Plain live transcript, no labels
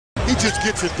He just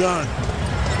gets it done.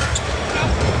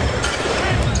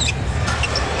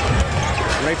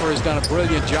 Rafer has done a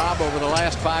brilliant job over the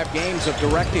last 5 games of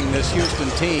directing this Houston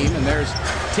team. And there's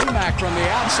T-Mac from the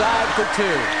outside for 2.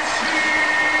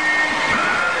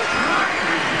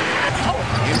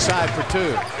 Inside for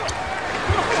 2.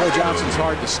 Joe Johnson's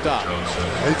hard to stop.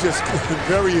 He's just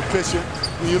very efficient.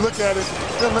 When you look at it,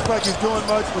 it doesn't look like he's doing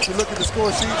much, but you look at the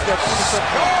score sheet, he's got 27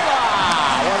 points.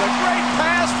 What a great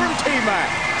pass from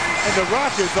T-Mac. And the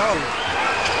Rockets are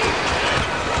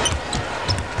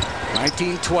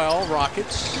 1912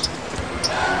 Rockets.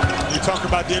 You talk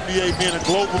about the NBA being a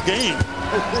global game.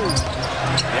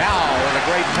 Yao with a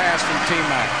great pass from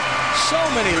T-Mac. So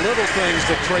many little things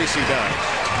that Tracy does.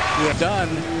 Yeah. Done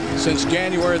since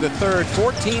January the 3rd,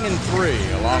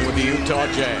 14-3, along with the Utah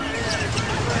Jazz.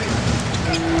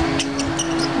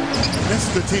 This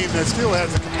is the team that still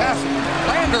has the capacity.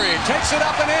 Landry takes it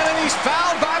up and in, and he's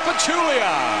fouled by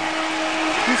Pachulia.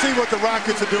 You see what the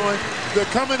Rockets are doing? They're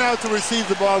coming out to receive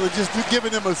the ball. They're just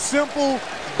giving them a simple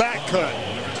back cut.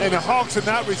 And the Hawks are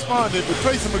not responding. But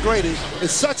Tracy McGrady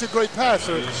is such a great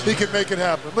passer, he can make it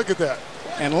happen. Look at that.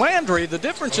 And Landry, the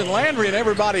difference in Landry and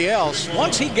everybody else,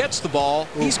 once he gets the ball,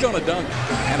 he's going to dunk.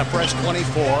 And a press 24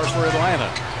 for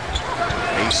Atlanta.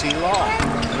 AC Law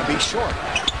going to be short.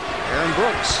 Aaron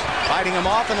Brooks fighting him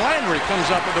off, and Landry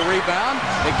comes up with the rebound.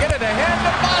 They get it ahead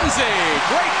to Bonzi.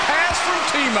 Great pass from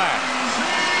T-Mac.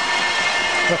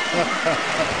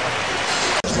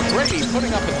 McGrady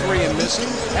putting up a 3 and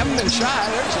missing. Haven't been shy.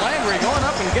 There's Landry going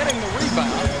up and getting the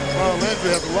rebound. Well,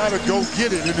 Landry has a lot of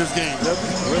go-get-it in this game,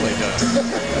 doesn't he? Really does.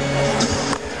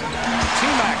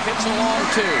 T-Mac hits a long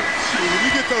 2. When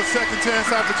you get those second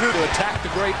chance opportunities. To attack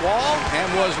the Great Wall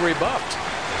and was rebuffed.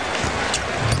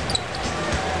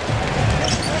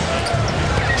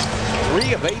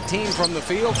 3 of 18 from the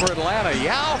field for Atlanta.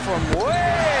 Yao from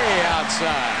way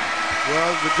outside.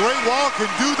 Well, the Great Wall can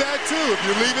do that too. If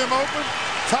you leave him open,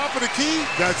 top of the key,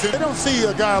 that's it. They don't see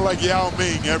a guy like Yao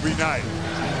Ming every night.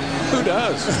 Who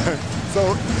does?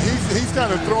 So he's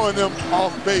kind of throwing them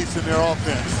off base in their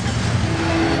offense.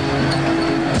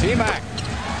 T-Mac,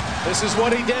 this is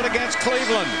what he did against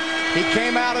Cleveland. He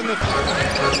came out in the...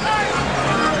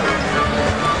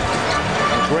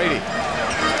 Brady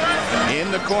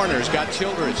in the corners, got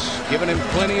Childress, giving him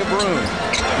plenty of room.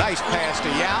 Nice pass to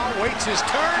Yao, waits his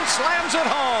turn, slams it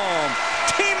home.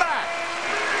 T-Mac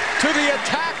to the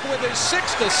attack with his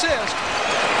 6th assist.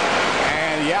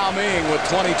 And Yao Ming with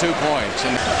 22 points.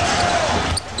 And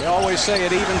they always say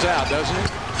it evens out, doesn't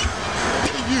it?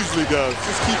 It usually does.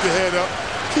 Just keep your head up,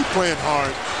 keep playing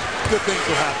hard. Good things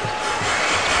will happen.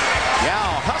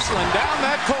 Yao hustling down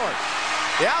that court.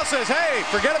 Yao says, hey,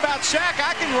 forget about Shaq.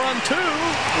 I can run too.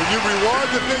 When you reward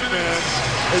the big man,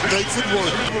 it makes it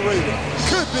work.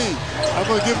 Could be. I'm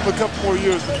going to give him a couple more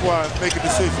years before I make a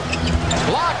decision.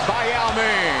 Blocked by Yao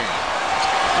Ming.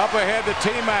 Up ahead to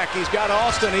T-Mac. He's got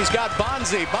Austin. He's got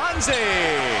Bonzi. Bonzi.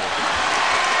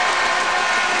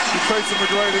 Tracy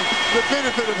McGrady, the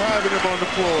benefit of having him on the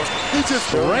floor. He just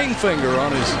the ring finger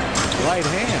on his right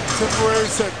hand. Temporary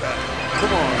setback.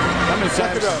 Come on. How many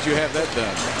times did you have that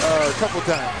done? A couple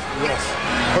times. Yes.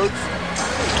 Hurts.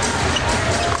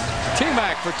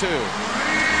 T-Mac for 2.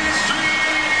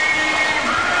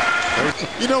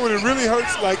 You know when it really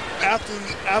hurts, like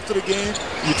after the game,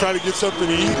 you try to get something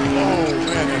to eat. Oh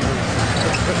man, it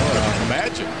hurts.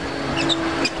 Imagine.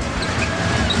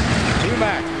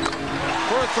 T-Mac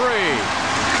for 3.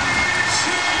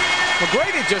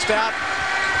 McGrady just out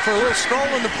for a little stroll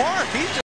in the park. He just